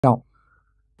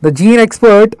The gene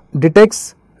expert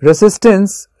detects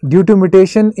resistance due to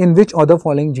mutation in which of the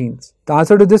following genes? The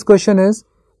answer to this question is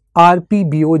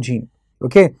RPBO gene.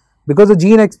 Okay, because the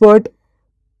gene expert,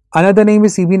 another name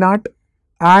is CB0,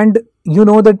 and you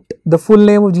know that the full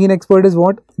name of gene expert is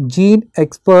what? Gene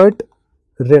expert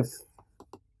RIF.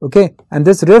 Okay, and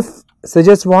this RIF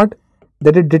suggests what?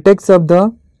 That it detects of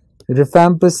the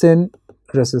rifampicin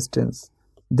resistance.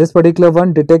 This particular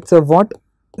one detects of what?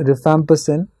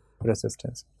 Rifampicin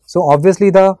resistance. So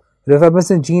obviously the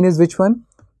rifampicin gene is which one?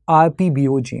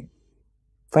 RPBO gene.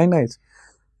 Fine, guys.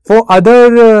 For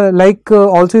other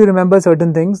also you remember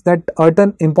certain things, that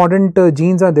certain important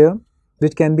genes are there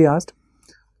which can be asked.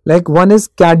 Like one is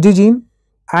CATG gene,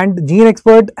 and gene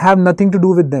expert have nothing to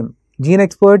do with them. Gene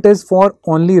expert is for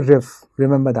only RIF.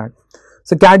 Remember that.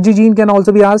 So CATG gene can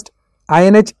also be asked,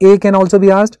 INHA can also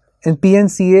be asked, and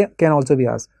PNCA can also be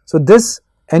asked. So this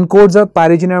encodes a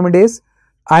pyrogeneamidase.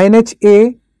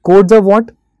 INHA codes of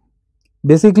what?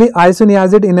 Basically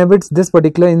isoniazid inhibits this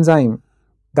particular enzyme,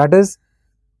 that is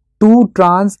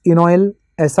 2-trans-enoyl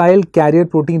acyl carrier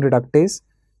protein reductase,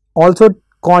 also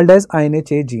called as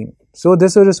INHA gene. So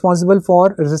this is responsible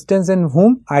for resistance in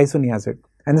whom? Isoniazid.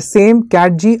 And the same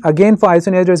CATG again for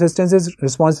isoniazid resistance is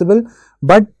responsible,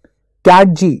 but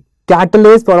CATG,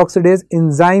 catalase peroxidase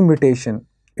enzyme mutation,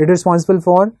 it is responsible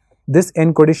for this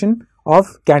encodation of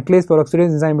catalase peroxidase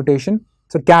enzyme mutation.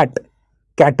 So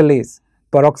catalase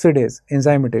peroxidase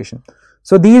enzyme mutation.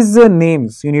 So these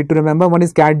names you need to remember. One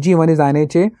is CATG, one is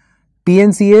INHA,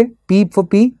 PNCA, P for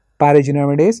P,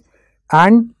 pyrogeneamidase,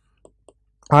 and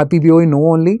RPBO you know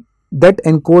only, that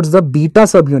encodes the beta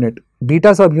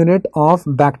subunit of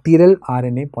bacterial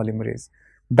RNA polymerase.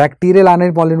 Bacterial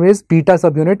RNA polymerase beta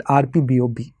subunit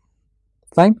RPBOB.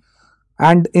 Fine.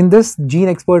 And in this gene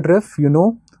expert RIF, you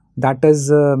know, that is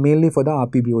mainly for the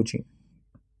RPBO gene.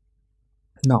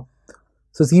 Now,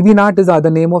 so CB0 is the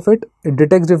other name of it. It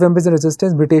detects rifampicin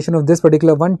resistance, mutation of this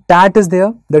particular one. TAT is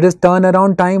there, that is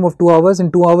turnaround time of 2 hours.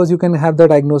 In 2 hours you can have the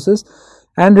diagnosis.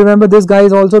 And remember this guy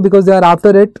is also, because they are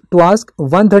after it, to ask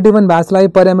 131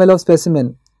 bacilli per ml of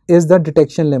specimen is the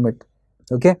detection limit.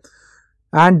 Okay.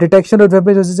 And detection of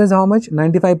rifampicin resistance, how much?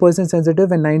 95%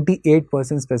 sensitive and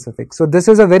 98% specific. So this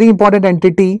is a very important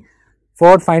entity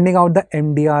for finding out the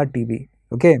MDR TB.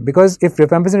 Okay, because if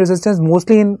rifampicin resistance,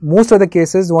 mostly in most of the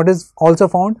cases, what is also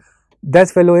found, that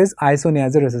fellow is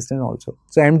isoniazid resistance also.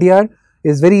 So MDR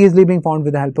is very easily being found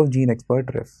with the help of gene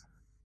expert RIF.